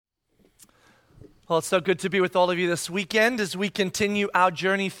Well, it's so good to be with all of you this weekend as we continue our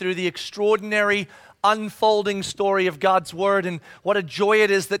journey through the extraordinary unfolding story of God's Word, and what a joy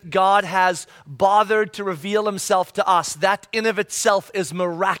it is that God has bothered to reveal Himself to us. That in of itself is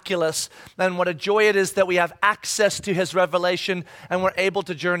miraculous, and what a joy it is that we have access to His revelation and we're able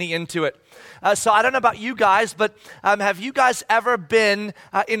to journey into it. So I don't know about you guys, but have you guys ever been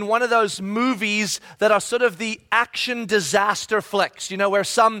in one of those movies that are sort of the action disaster flicks, you know, where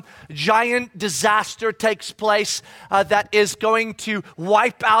some giant disaster takes place that is going to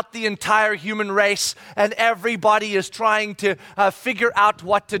wipe out the entire human race, and everybody is trying to figure out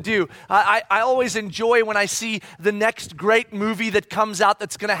what to do. I always enjoy when I see the next great movie that comes out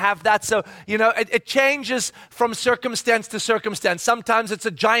that's going to have that. So, you know, it changes from circumstance to circumstance. Sometimes it's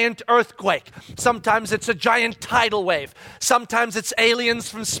a giant earthquake. Sometimes it's a giant tidal wave. Sometimes it's aliens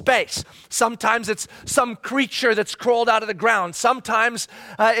from space. Sometimes it's some creature that's crawled out of the ground. Sometimes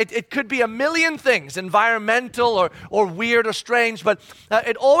it could be a million things, environmental or weird or strange, but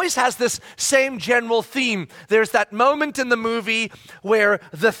it always has this same general theme. There's that moment in the movie where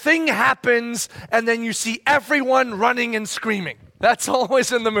the thing happens and then you see everyone running and screaming. That's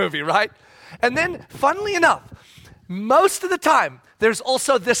always in the movie, right? And then, funnily enough, most of the time, there's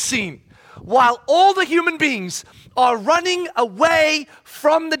also this scene. While all the human beings are running away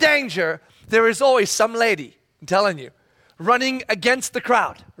from the danger, there is always some lady, I'm telling you, running against the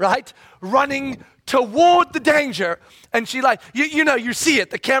crowd, right? Running toward the danger, and she like, you know, you see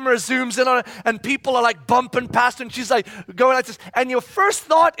it, the camera zooms in on it, and people are like bumping past her, and she's like going like this, and your first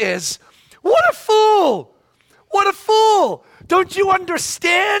thought is, what a fool! What a fool! Don't you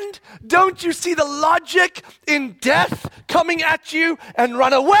understand? Don't you see the logic in death coming at you and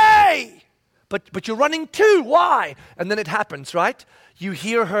run away? But you're running too. Why? And then it happens, right? You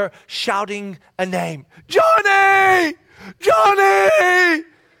hear her shouting a name. Johnny! Johnny!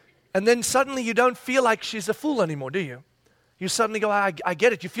 And then suddenly you don't feel like she's a fool anymore, do you? You suddenly go, I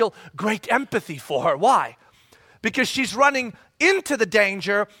get it. You feel great empathy for her. Why? Because she's running into the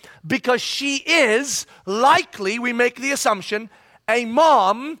danger because she is likely, we make the assumption, a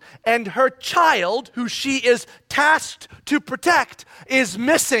mom, and her child, who she is tasked to protect, is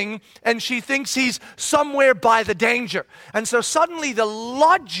missing, and she thinks he's somewhere by the danger. And so suddenly the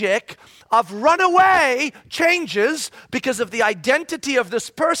logic of run away changes because of the identity of this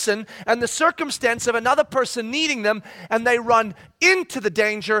person and the circumstance of another person needing them, and they run into the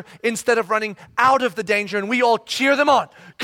danger instead of running out of the danger, and we all cheer them on.